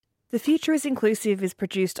The Future is Inclusive is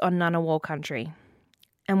produced on Ngunnawal country,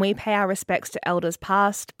 and we pay our respects to elders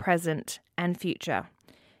past, present and future,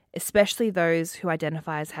 especially those who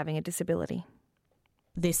identify as having a disability.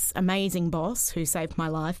 This amazing boss who saved my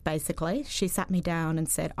life, basically, she sat me down and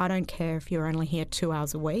said, I don't care if you're only here 2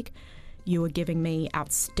 hours a week. You are giving me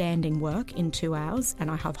outstanding work in 2 hours and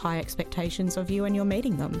I have high expectations of you and you're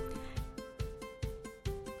meeting them.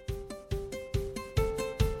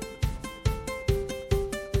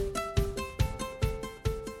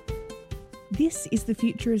 This is The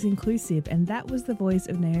Future is Inclusive, and that was the voice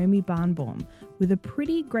of Naomi Barnbaum with a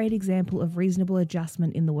pretty great example of reasonable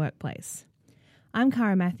adjustment in the workplace. I'm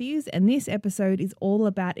Cara Matthews, and this episode is all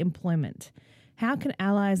about employment. How can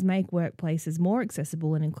allies make workplaces more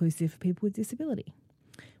accessible and inclusive for people with disability?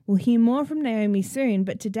 We'll hear more from Naomi soon,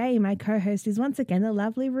 but today my co-host is once again the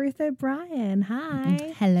lovely Ruth O'Brien.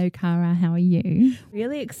 Hi. Hello, Cara. How are you?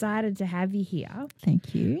 Really excited to have you here.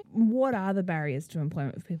 Thank you. What are the barriers to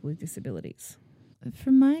employment for people with disabilities?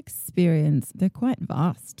 From my experience, they're quite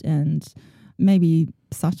vast and maybe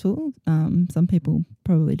subtle. Some people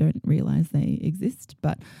probably don't realise they exist,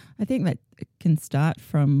 but I think that it can start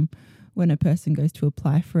from when a person goes to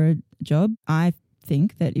apply for a job. I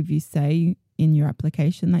think that if you say in your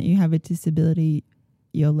application that you have a disability,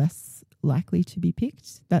 you're less likely to be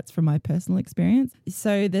picked. That's from my personal experience.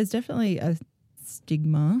 So there's definitely a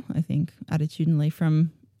stigma, I think, attitudinally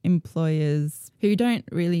from employers who don't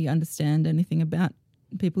really understand anything about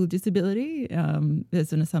people with disability.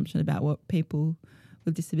 There's an assumption about what people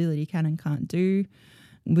with disability can and can't do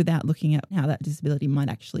without looking at how that disability might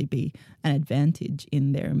actually be an advantage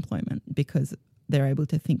in their employment because they're able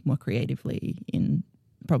to think more creatively in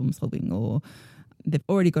problem solving, or they've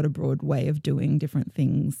already got a broad way of doing different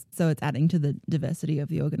things. So it's adding to the diversity of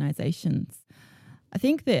the organisations. I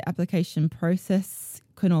think the application process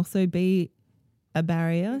can also be a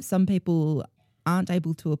barrier. Some people aren't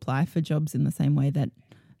able to apply for jobs in the same way that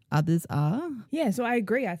others are. Yeah, so I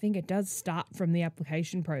agree. I think it does start from the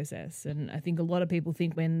application process. And I think a lot of people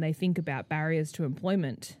think when they think about barriers to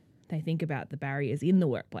employment, they think about the barriers in the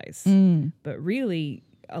workplace. But really,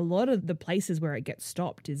 a lot of the places where it gets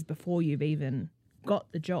stopped is before you've even got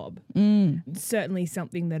the job. Certainly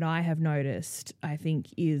something that I have noticed, I think,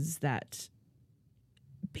 is that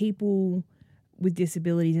people with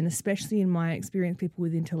disabilities, and especially in my experience, people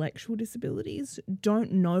with intellectual disabilities,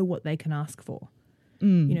 don't know what they can ask for.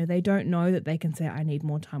 You know, they don't know that they can say, I need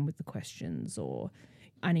more time with the questions, or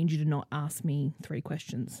I need you to not ask me 3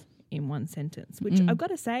 questions in one sentence, which I've got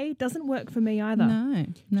to say doesn't work for me either. No.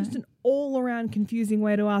 Just an all-around confusing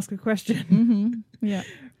way to ask a question. Yeah.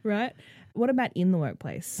 Right? What about in the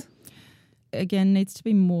workplace? Again, needs to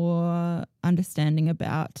be more understanding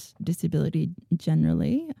about disability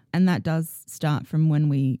generally. And that does start from when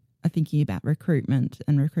we are thinking about recruitment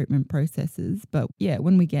and recruitment processes. But yeah,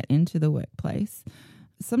 when we get into the workplace,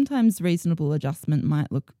 sometimes reasonable adjustment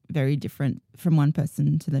might look very different from one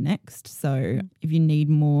person to the next. So if you need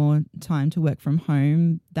more time to work from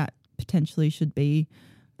home, that potentially should be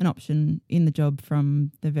an option in the job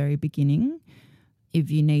from the very beginning.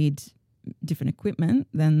 If you need different equipment,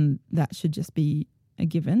 then that should just be a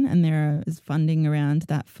given. And there is funding around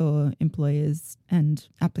that for employers and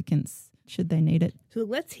applicants should they need it. So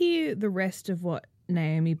let's hear the rest of what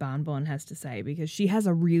Naomi Barnbaum has to say, because she has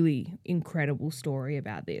a really incredible story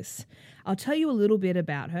about this. I'll tell you a little bit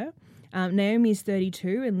about her. Naomi is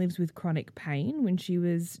 32 and lives with chronic pain. When she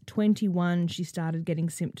was 21, she started getting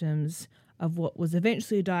symptoms of what was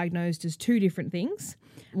eventually diagnosed as 2 different things.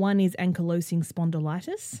 One is ankylosing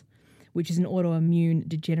spondylitis, which is an autoimmune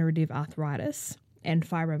degenerative arthritis, and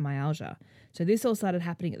fibromyalgia. So this all started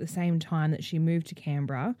happening at the same time that she moved to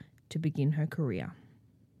Canberra to begin her career.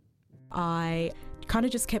 I kind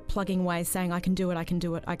of just kept plugging away saying, I can do it, I can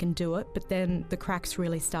do it, I can do it. But then the cracks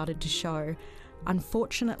really started to show.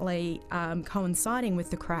 Unfortunately, coinciding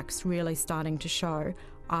with the cracks really starting to show,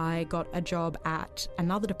 I got a job at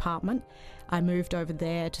another department. I moved over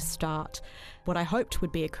there to start what I hoped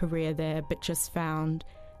would be a career there, but just found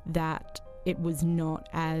that it was not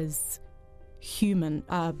as human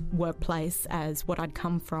a workplace as what I'd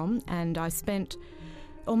come from. And I spent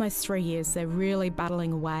almost 3 years there really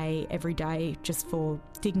battling away every day just for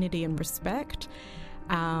dignity and respect,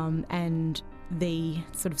 and the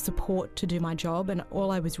sort of support to do my job. And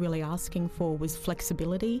all I was really asking for was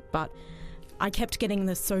flexibility. But I kept getting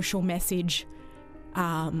the social message,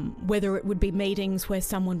 whether it would be meetings where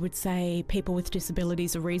someone would say people with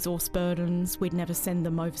disabilities are resource burdens, we'd never send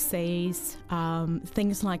them overseas.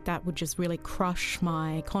 Things like that would just really crush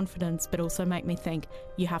my confidence, but also make me think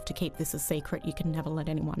you have to keep this a secret, you can never let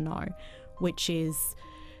anyone know, which is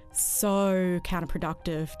so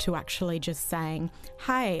counterproductive to actually just saying,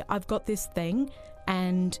 hey, I've got this thing,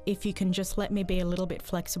 and if you can just let me be a little bit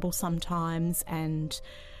flexible sometimes and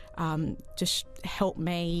just help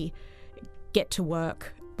me get to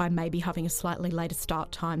work by maybe having a slightly later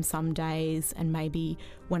start time some days, and maybe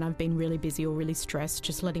when I've been really busy or really stressed,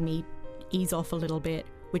 just letting me ease off a little bit,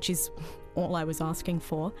 which is all I was asking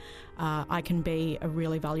for, I can be a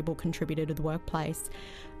really valuable contributor to the workplace.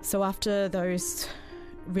 So after those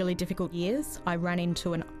really difficult years, I ran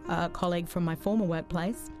into a colleague from my former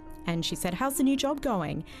workplace, and she said, how's the new job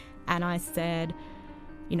going? And I said,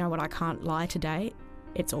 you know what, I can't lie today,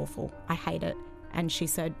 it's awful, I hate it. And she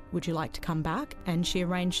said, would you like to come back? And she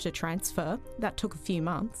arranged a transfer. That took a few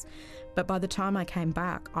months, but by the time I came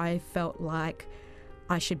back, I felt like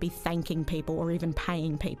I should be thanking people or even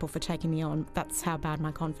paying people for taking me on. That's how bad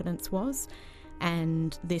my confidence was.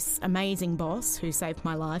 And this amazing boss who saved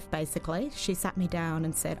my life, basically, she sat me down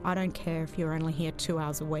and said, I don't care if you're only here 2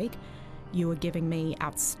 hours a week. You are giving me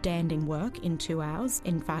outstanding work in 2 hours.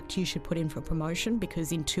 In fact, you should put in for promotion,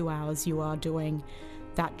 because in 2 hours you are doing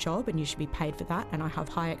that job and you should be paid for that. And I have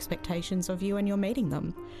high expectations of you and you're meeting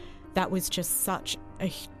them. That was just such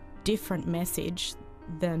a different message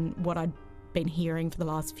than what I'd been hearing for the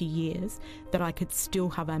last few years, that I could still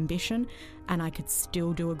have ambition and I could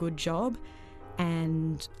still do a good job,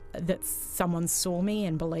 and that someone saw me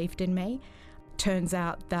and believed in me. Turns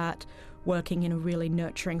out that working in a really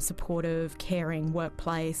nurturing, supportive, caring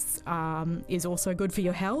workplace is also good for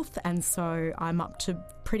your health, and so I'm up to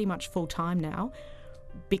pretty much full time now,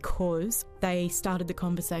 because they started the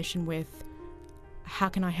conversation with, how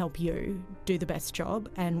can I help you do the best job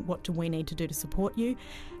and what do we need to do to support you?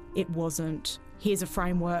 It wasn't, here's a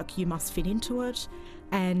framework, you must fit into it.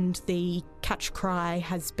 And the catch cry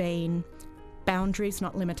has been boundaries,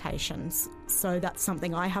 not limitations. So that's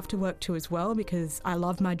something I have to work to as well, because I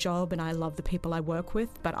love my job and I love the people I work with,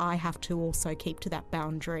 but I have to also keep to that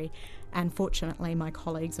boundary. And fortunately, my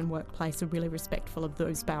colleagues and workplace are really respectful of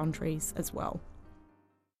those boundaries as well.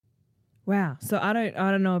 Wow. So I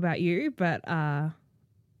don't know about you, but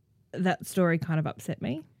that story kind of upset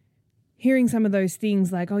me. Hearing some of those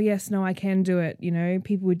things like, oh, yes, no, I can do it. You know,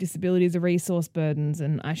 people with disabilities are resource burdens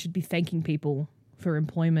and I should be thanking people for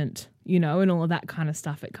employment, you know, and all of that kind of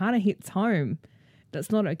stuff. It kind of hits home.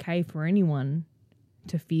 That's not okay for anyone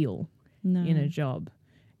to feel in a job,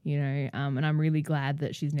 you know, and I'm really glad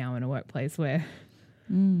that she's now in a workplace where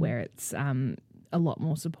it's a lot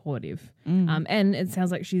more supportive. And it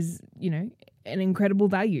sounds like she's, you know, an incredible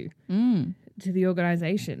value to the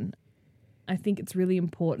organisation. I think it's really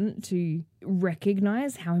important to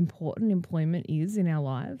recognise how important employment is in our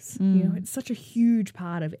lives. You know, it's such a huge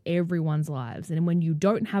part of everyone's lives. And when you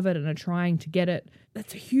don't have it and are trying to get it,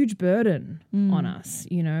 that's a huge burden on us,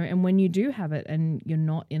 you know. And when you do have it and you're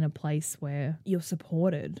not in a place where you're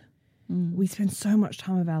supported, we spend so much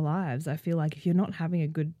time of our lives. I feel like if you're not having a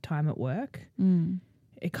good time at work,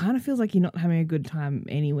 it kind of feels like you're not having a good time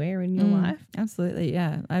anywhere in your life. Absolutely,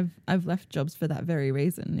 yeah. I've left jobs for that very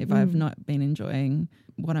reason. If I've not been enjoying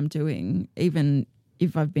what I'm doing, even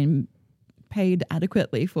if I've been paid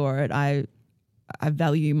adequately for it, I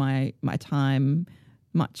value my time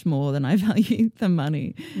much more than I value the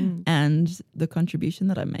money and the contribution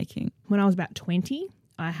that I'm making. When I was about 20,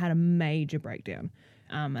 I had a major breakdown,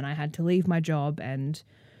 and I had to leave my job and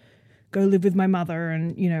go live with my mother,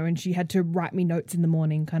 and, you know, and she had to write me notes in the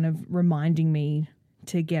morning kind of reminding me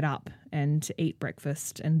to get up and to eat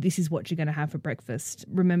breakfast, and this is what you're going to have for breakfast.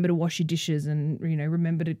 Remember to wash your dishes and, you know,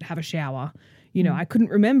 remember to have a shower. You know, I couldn't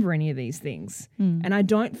remember any of these things. And I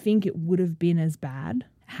don't think it would have been as bad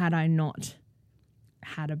had I not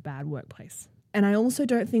had a bad workplace. And I also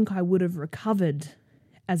don't think I would have recovered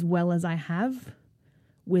as well as I have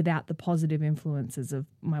without the positive influences of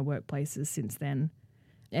my workplaces since then.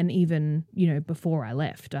 And even, you know, before I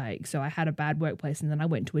left, so I had a bad workplace and then I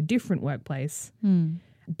went to a different workplace.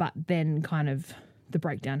 But then kind of the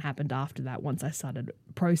breakdown happened after that, once I started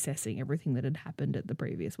processing everything that had happened at the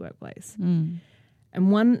previous workplace. And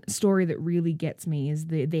one story that really gets me is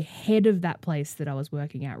the head of that place that I was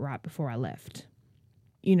working at right before I left.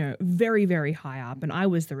 You know, very, very high up. And I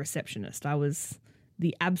was the receptionist. I was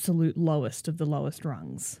the absolute lowest of the lowest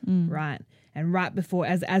rungs, right? And right before,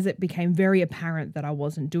 as it became very apparent that I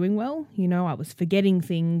wasn't doing well, you know, I was forgetting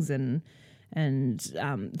things and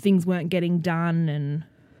things weren't getting done and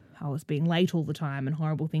I was being late all the time and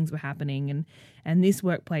horrible things were happening. And this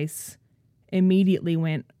workplace immediately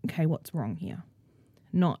went, okay, what's wrong here?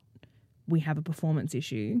 Not, we have a performance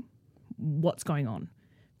issue. What's going on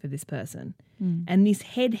for this person? And this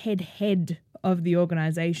head of the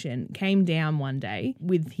organisation came down one day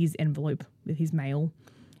with his envelope, with his mail,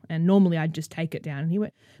 And normally I'd just take it down. And he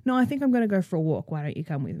went, no, I think I'm going to go for a walk. Why don't you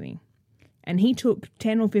come with me? And he took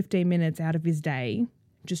 10 or 15 minutes out of his day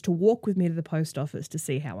just to walk with me to the post office to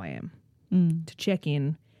see how I am, to check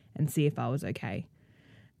in and see if I was okay.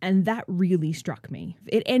 And that really struck me.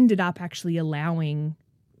 It ended up actually allowing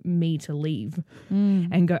me to leave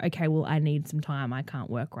and go, okay, well, I need some time. I can't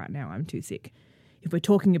work right now. I'm too sick. If we're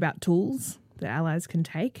talking about tools that allies can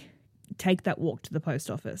take that walk to the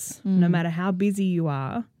post office. No matter how busy you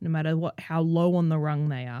are, no matter how low on the rung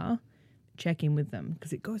they are, check in with them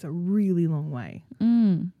because it goes a really long way.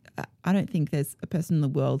 I don't think there's a person in the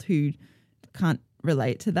world who can't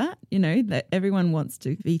relate to that, that everyone wants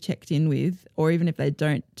to be checked in with, or even if they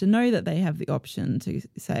don't, to know that they have the option to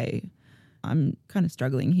say, I'm kind of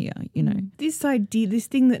struggling here, This idea, this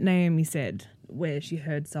thing that Naomi said, where she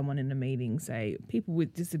heard someone in a meeting say, people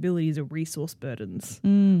with disabilities are resource burdens.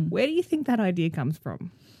 Where do you think that idea comes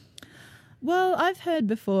from? Well, I've heard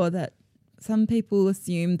before that some people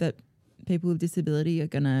assume that people with disability are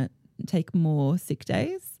going to take more sick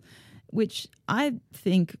days, which I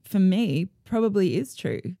think for me probably is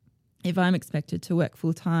true. If I'm expected to work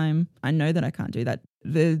full time, I know that I can't do that.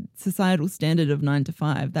 The societal standard of 9 to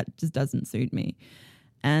 5, that just doesn't suit me.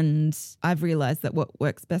 And I've realised that what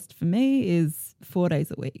works best for me is 4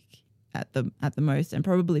 days a week at the most, and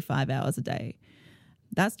probably 5 hours a day.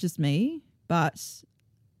 That's just me. But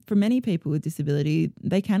for many people with disability,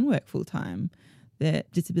 they can work full time. Their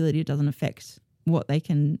disability doesn't affect what they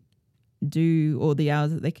can do or the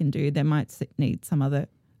hours that they can do. They might need some other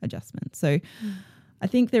adjustment. So I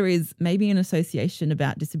think there is maybe an association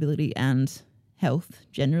about disability and health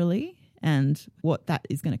generally and what that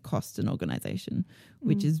is going to cost an organisation,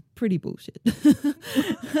 which is pretty bullshit.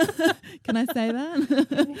 Can I say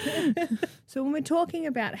that? So when we're talking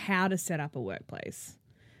about how to set up a workplace,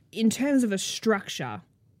 in terms of a structure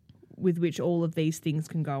with which all of these things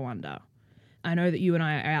can go under, I know that you and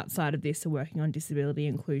I are outside of this are working on disability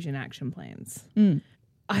inclusion action plans.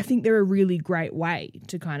 I think they're a really great way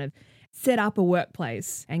to kind of set up a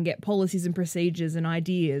workplace and get policies and procedures and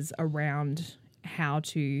ideas around how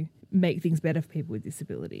to make things better for people with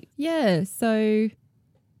disability. Yeah, so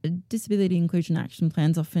disability inclusion action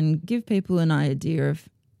plans often give people an idea of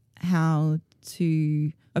how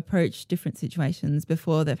to approach different situations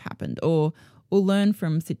before they've happened, or learn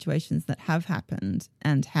from situations that have happened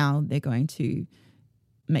and how they're going to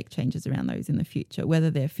make changes around those in the future, whether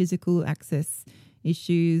they're physical access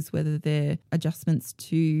issues, whether they're adjustments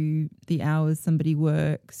to the hours somebody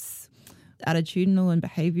works, attitudinal and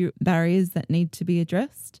behaviour barriers that need to be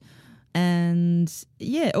addressed. And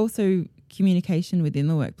yeah, also communication within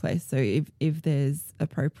the workplace. So if there's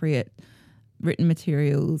appropriate written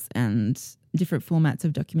materials and different formats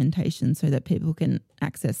of documentation so that people can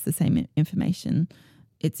access the same information.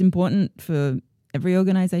 It's important for every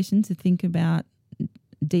organisation to think about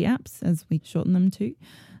DAPs, as we shorten them to,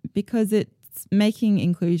 because it's making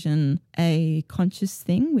inclusion a conscious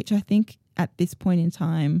thing, which I think at this point in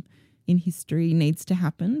time in history needs to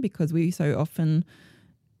happen, because we so often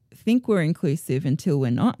think we're inclusive until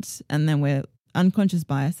we're not, and then where unconscious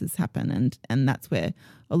biases happen, and that's where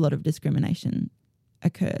a lot of discrimination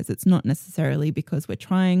occurs. It's not necessarily because we're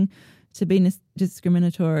trying to be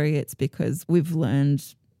discriminatory, it's because we've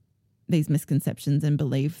learned these misconceptions and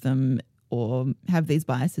believe them, or have these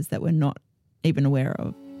biases that we're not even aware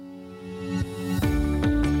of.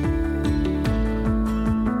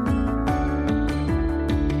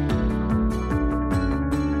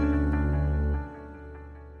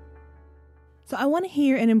 So I want to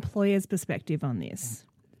hear an employer's perspective on this.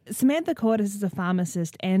 Samantha Cordes is a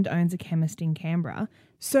pharmacist and owns a chemist in Canberra.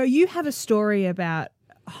 So you have a story about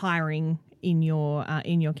hiring in your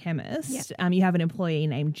chemist. Yep. You have an employee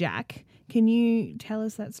named Jack. Can you tell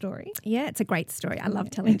us that story? Yeah, it's a great story. I love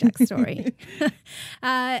telling Jack's story.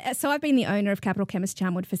 So I've been the owner of Capital Chemist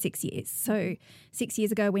Charnwood for 6 years. So 6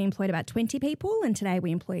 years ago, we employed about 20 people, and today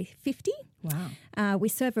we employ 50. Wow. We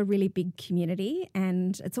serve a really big community,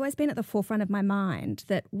 and it's always been at the forefront of my mind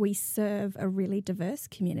that we serve a really diverse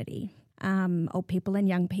community. Old people and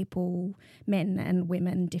young people, men and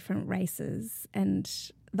women, different races, and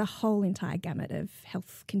the whole entire gamut of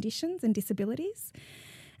health conditions and disabilities.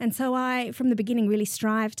 And so I, from the beginning, really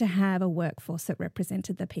strive to have a workforce that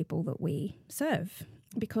represented the people that we serve,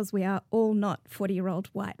 because we are all not 40-year-old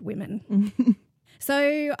white women.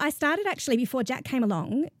 So I started actually, before Jack came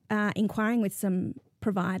along, inquiring with some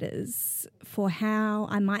providers for how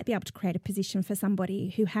I might be able to create a position for somebody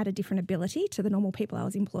who had a different ability to the normal people I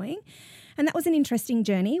was employing. And that was an interesting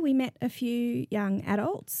journey. We met a few young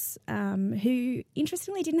adults who,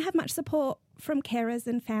 interestingly, didn't have much support from carers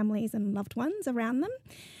and families and loved ones around them.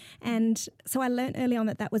 And so I learned early on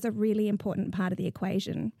that that was a really important part of the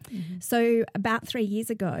equation. So about 3 years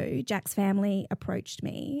ago, Jack's family approached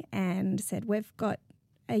me and said, we've got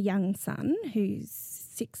a young son who's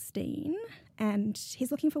 16 and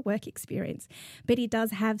he's looking for work experience, but he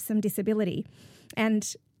does have some disability.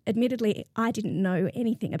 And admittedly, I didn't know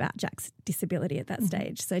anything about Jack's disability at that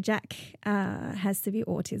stage. So Jack has severe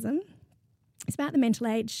autism. He's about the mental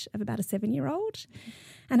age of about a 7-year-old.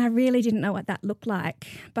 And I really didn't know what that looked like.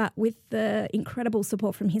 But with the incredible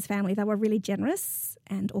support from his family, they were really generous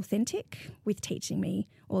and authentic with teaching me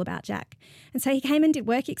all about Jack. And so he came and did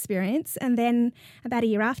work experience. And then about a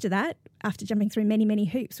year after that, after jumping through many, many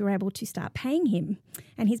hoops, we were able to start paying him.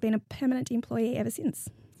 And he's been a permanent employee ever since.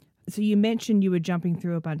 So you mentioned you were jumping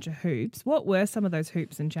through a bunch of hoops. What were some of those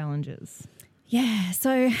hoops and challenges? Yeah,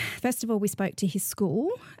 so first of all, we spoke to his school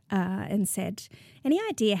and said, any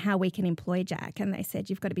idea how we can employ Jack? And they said,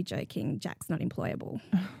 you've got to be joking, Jack's not employable.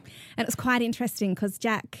 And it was quite interesting because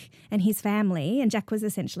Jack and his family, and Jack was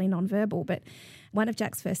essentially nonverbal, but one of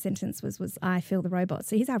Jack's first sentence was I feel the robot.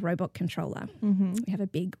 So he's our robot controller. We have a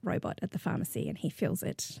big robot at the pharmacy and he feels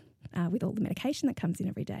it with all the medication that comes in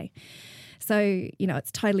every day. So, you know,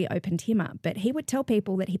 it's totally opened him up. But he would tell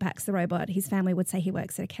people that he packs the robot. His family would say he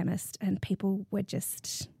works at a chemist and people were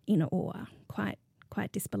just in awe,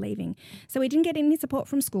 quite disbelieving. So we didn't get any support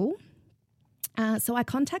from school. So I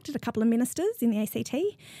contacted a couple of ministers in the ACT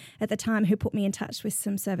at the time who put me in touch with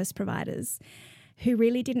some service providers who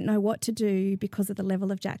really didn't know what to do because of the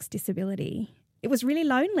level of Jack's disability. It was really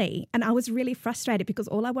lonely and I was really frustrated because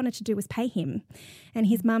all I wanted to do was pay him. And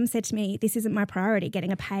his mum said to me, this isn't my priority,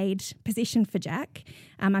 getting a paid position for Jack.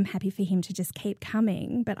 I'm happy for him to just keep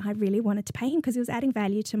coming, but I really wanted to pay him because he was adding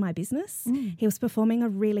value to my business. He was performing a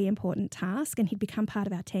really important task and he'd become part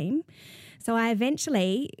of our team. So I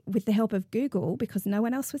eventually, with the help of Google, because no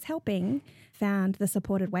one else was helping, found the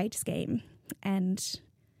supported wage scheme and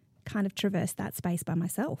kind of traversed that space by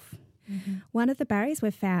myself. One of the barriers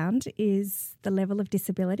we've found is the level of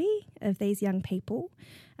disability of these young people.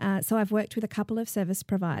 So I've worked with a couple of service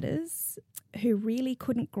providers who really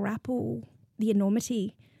couldn't grapple the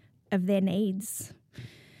enormity of their needs.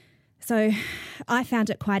 So I found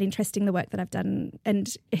it quite interesting, the work that I've done.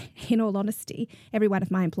 And in all honesty, every one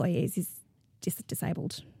of my employees is just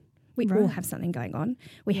disabled. We all have something going on.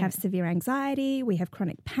 We have severe anxiety, we have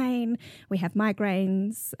chronic pain, we have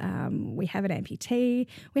migraines, we have an amputee,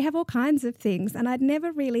 we have all kinds of things. And I'd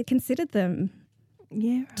never really considered them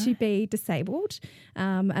to be disabled.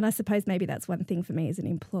 And I suppose maybe that's one thing for me as an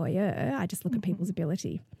employer. I just look at people's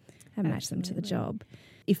ability and match them to the job.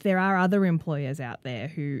 If there are other employers out there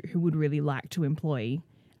who would really like to employ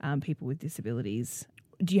people with disabilities,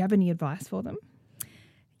 do you have any advice for them?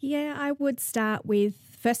 Yeah, I would start with,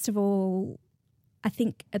 first of all, I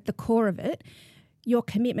think at the core of it, your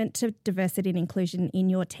commitment to diversity and inclusion in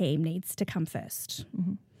your team needs to come first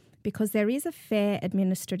because there is a fair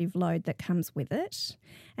administrative load that comes with it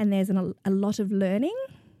and there's a lot of learning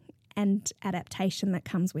and adaptation that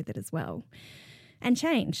comes with it as well and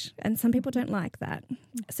change. And some people don't like that.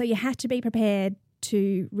 So you have to be prepared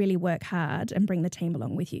to really work hard and bring the team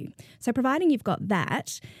along with you. So providing you've got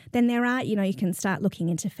that, then there are, you know, you can start looking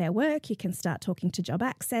into Fair Work, you can start talking to Job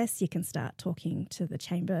Access, you can start talking to the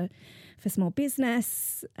Chamber for Small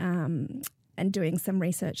Business and doing some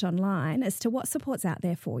research online as to what support's out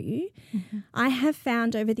there for you. I have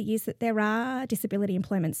found over the years that there are disability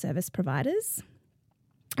employment service providers,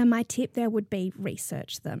 and my tip there would be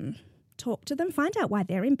research them, talk to them, find out why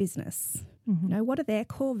they're in business. You know, what are their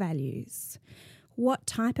core values? What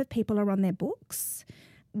type of people are on their books?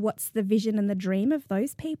 What's the vision and the dream of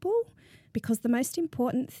those people? Because the most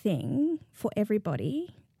important thing for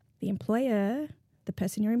everybody, the employer, the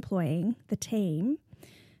person you're employing, the team,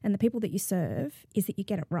 and the people that you serve, is that you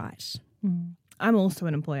get it right. I'm also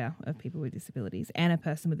an employer of people with disabilities and a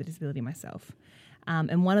person with a disability myself.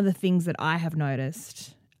 And one of the things that I have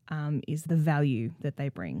noticed is the value that they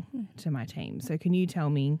bring to my team. So can you tell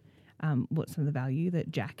me what's some of the value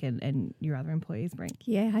that Jack and your other employees bring?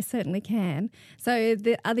 Yeah, I certainly can. So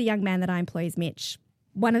the other young man that I employ is Mitch.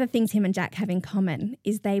 One of the things him and Jack have in common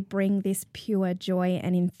is they bring this pure joy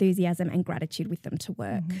and enthusiasm and gratitude with them to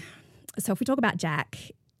work. So if we talk about Jack,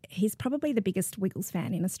 he's probably the biggest Wiggles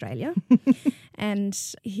fan in Australia and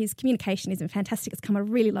his communication isn't fantastic. It's come a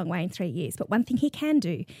really long way in 3 years. But one thing he can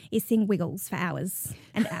do is sing Wiggles for hours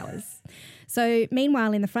and hours. So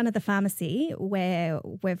meanwhile, in the front of the pharmacy where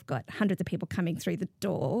we've got hundreds of people coming through the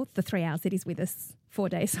door, the 3 hours that he's with us 4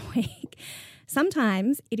 days a week,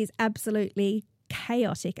 sometimes it is absolutely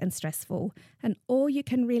chaotic and stressful and all you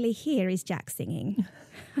can really hear is Jack singing.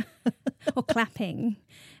 or clapping.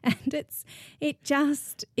 And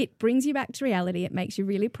it brings you back to reality. It makes you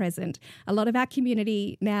really present. A lot of our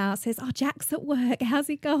community now says, oh, Jack's at work. How's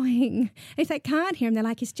he going? And if they can't hear him, they're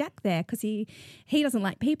like, is Jack there? Because he doesn't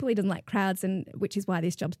like people. He doesn't like crowds, and which is why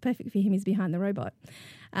this job's perfect for him. He's behind the robot.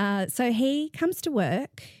 So he comes to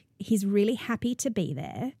work. He's really happy to be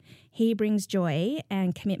there. He brings joy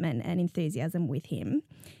and commitment and enthusiasm with him.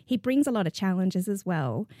 He brings a lot of challenges as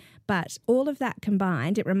well. But all of that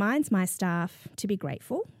combined, it reminds my staff to be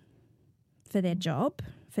grateful for their job,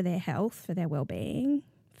 for their health, for their well-being,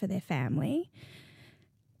 for their family.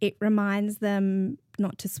 It reminds them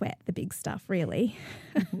not to sweat the big stuff, really.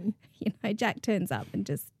 You know, Jack turns up and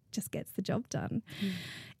just gets the job done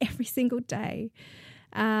every single day.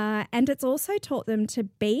 And it's also taught them to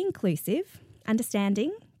be inclusive,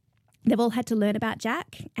 understanding. They've all had to learn about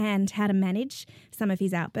Jack and how to manage some of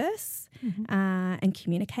his outbursts and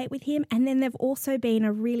communicate with him. And then they've also been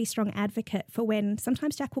a really strong advocate for when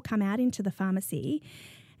sometimes Jack will come out into the pharmacy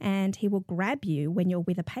and he will grab you when you're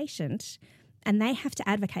with a patient, and they have to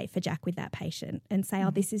advocate for Jack with that patient and say,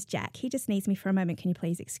 oh, this is Jack. He just needs me for a moment. Can you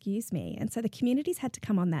please excuse me? And so the community's had to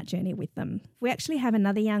come on that journey with them. We actually have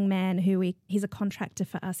another young man he's a contractor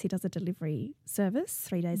for us. He does a delivery service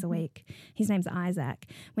 3 days a week. His name's Isaac.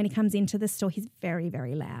 When he comes into the store, he's very,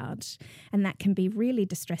 very loud, and that can be really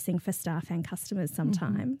distressing for staff and customers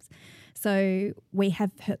sometimes. So we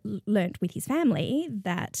have learnt with his family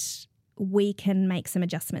that we can make some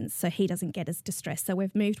adjustments so he doesn't get as distressed. So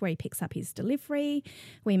we've moved where he picks up his delivery.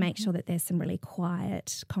 We make sure that there's some really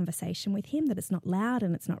quiet conversation with him, that it's not loud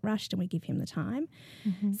and it's not rushed, and we give him the time.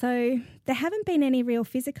 So there haven't been any real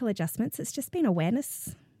physical adjustments. It's just been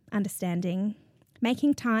awareness, understanding,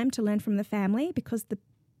 making time to learn from the family, because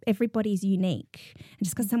everybody's unique. And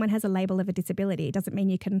just because someone has a label of a disability, it doesn't mean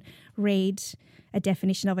you can read a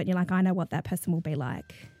definition of it and you're like, I know what that person will be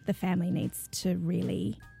like. The family needs to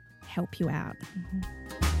really help you out.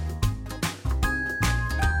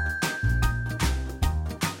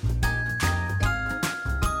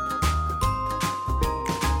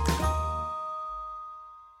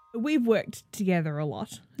 We've worked together a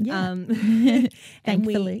lot. Yeah.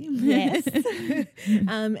 Thankfully. Yes.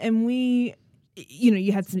 And we, you know,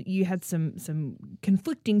 you had some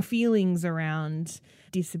conflicting feelings around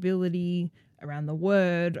disability, around the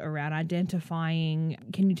word, around identifying.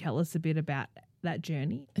 Can you tell us a bit about that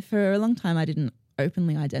journey? For a long time, I didn't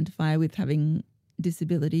openly identify with having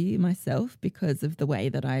disability myself because of the way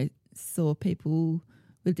that I saw people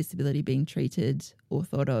with disability being treated or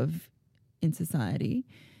thought of in society.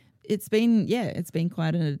 It's been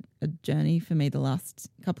quite a journey for me the last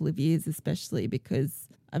couple of years, especially because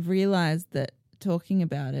I've realised that talking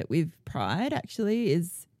about it with pride actually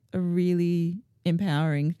is a really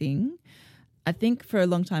empowering thing. I think for a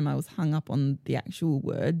long time I was hung up on the actual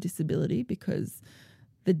word disability because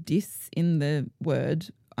the dis in the word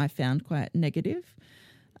I found quite negative.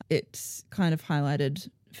 It kind of highlighted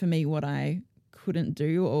for me what I couldn't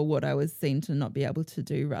do or what I was seen to not be able to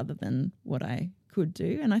do rather than what I could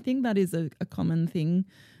do. And I think that is a common thing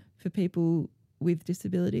for people with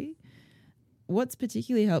disability. What's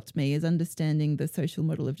particularly helped me is understanding the social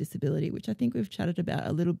model of disability, which I think we've chatted about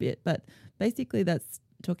a little bit, but basically that's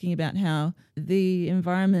talking about how the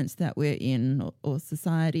environments that we're in or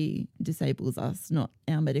society disables us, not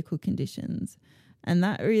our medical conditions. And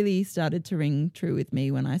that really started to ring true with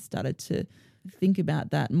me when I started to think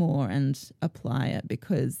about that more and apply it,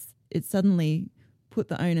 because it suddenly put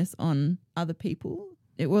the onus on other people.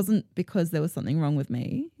 It wasn't because there was something wrong with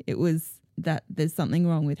me. It was that there's something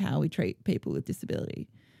wrong with how we treat people with disability.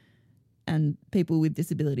 And people with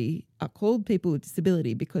disability are called people with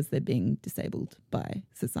disability because they're being disabled by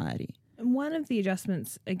society. And one of the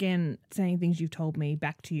adjustments, again, saying things you've told me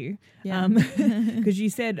back to you, Yeah. because you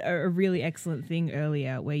said a really excellent thing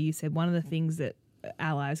earlier where you said one of the things that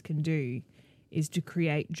allies can do is to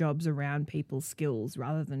create jobs around people's skills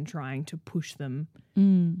rather than trying to push them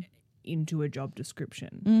into a job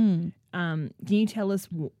description. Can you tell us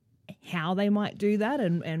how they might do that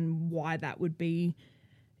and why that would be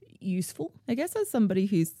useful? I guess as somebody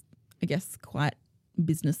who's, quite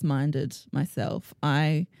business-minded myself,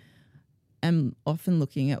 I am often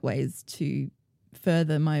looking at ways to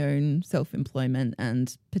further my own self-employment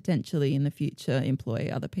and potentially in the future employ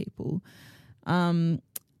other people.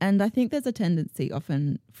 And I think there's a tendency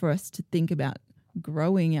often for us to think about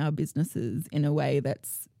growing our businesses in a way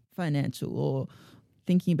that's financial or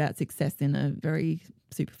thinking about success in a very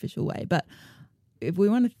superficial way. But if we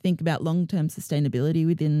want to think about long-term sustainability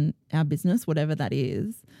within our business, whatever that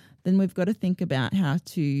is, then we've got to think about how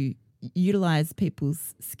to utilize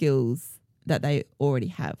people's skills that they already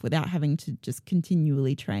have without having to just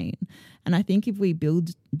continually train. And I think if we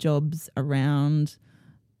build jobs around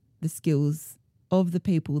the skills of the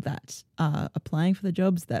people that are applying for the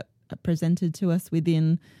jobs that are presented to us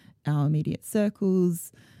within our immediate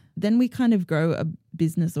circles, then we kind of grow a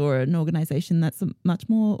business or an organisation that's much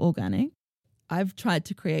more organic. I've tried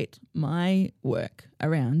to create my work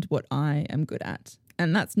around what I am good at.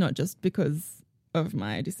 And that's not just because of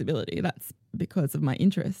my disability, that's because of my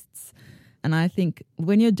interests. And I think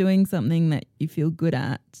when you're doing something that you feel good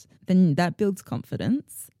at, then that builds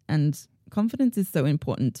confidence. And confidence is so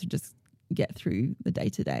important to just get through the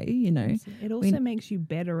day-to-day, you know. It also makes you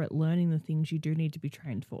better at learning the things you do need to be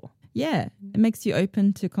trained for. Yeah, it makes you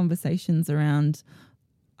open to conversations around,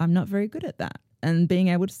 I'm not very good at that. And being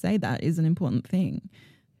able to say that is an important thing.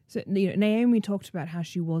 So, you know, Naomi talked about how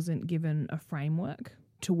she wasn't given a framework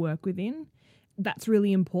to work within. That's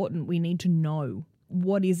really important. We need to know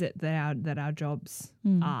what is it that our jobs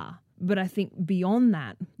are. But I think beyond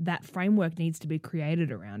that, that framework needs to be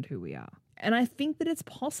created around who we are. And I think that it's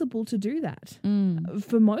possible to do that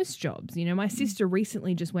for most jobs. You know, my sister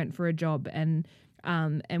recently just went for a job and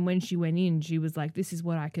when she went in, she was like, this is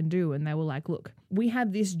what I can do. And they were like, look, we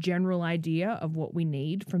have this general idea of what we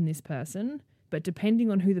need from this person, but depending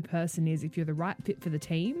on who the person is, if you're the right fit for the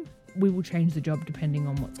team, we will change the job depending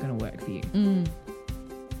on what's going to work for you.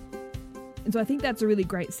 And so I think that's a really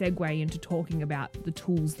great segue into talking about the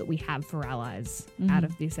tools that we have for allies out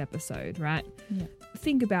of this episode, right? Yeah.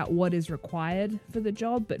 Think about what is required for the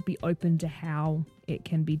job, but be open to how it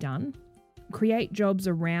can be done. Create jobs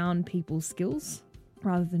around people's skills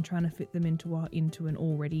rather than trying to fit them into an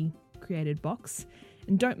already created box.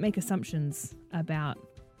 And don't make assumptions about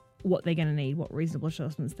what they're going to need, what reasonable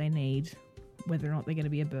adjustments they need, whether or not they're going to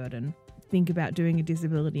be a burden. Think about doing a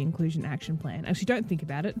disability inclusion action plan. Actually, don't think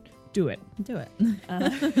about it. Do it. Do it.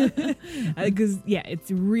 Because, it's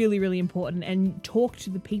really, really important. And talk to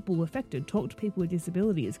the people affected. Talk to people with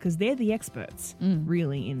disabilities because they're the experts,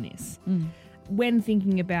 really, in this. When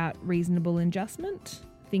thinking about reasonable adjustment,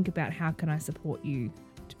 think about how can I support you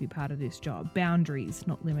to be part of this job. Boundaries,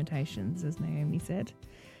 not limitations, as Naomi said.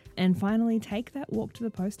 And finally, take that walk to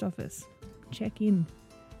the post office. Check in.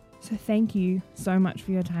 So thank you so much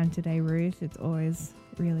for your time today, Ruth. It's always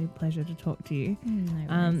really a pleasure to talk to you.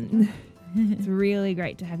 It's really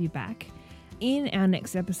great to have you back. In our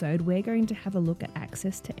next episode, we're going to have a look at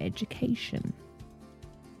access to education.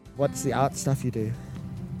 What's the art stuff you do?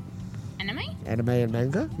 Anime and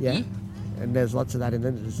manga? Yeah. And there's lots of that in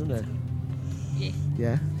it, isn't there? Yeah.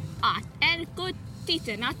 Yeah. Art and good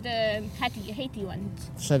teacher, not the hatey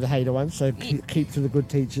ones. So the hater ones. So keep to the good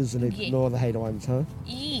teachers and ignore the hater ones, huh?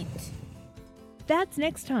 Eat. That's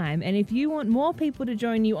next time. And if you want more people to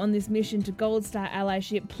join you on this mission to Gold Star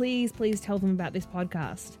Allyship, please tell them about this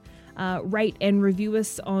podcast. Rate and review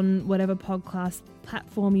us on whatever podcast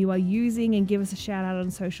platform you are using and give us a shout out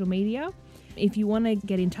on social media. If you want to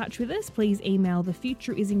get in touch with us, please email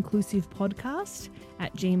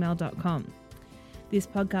thefutureisinclusivepodcast@gmail.com. This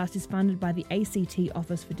podcast is funded by the ACT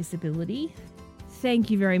Office for Disability. Thank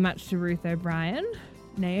you very much to Ruth O'Brien,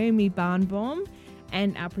 Naomi Barnbaum,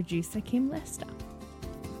 and our producer, Kim Lester.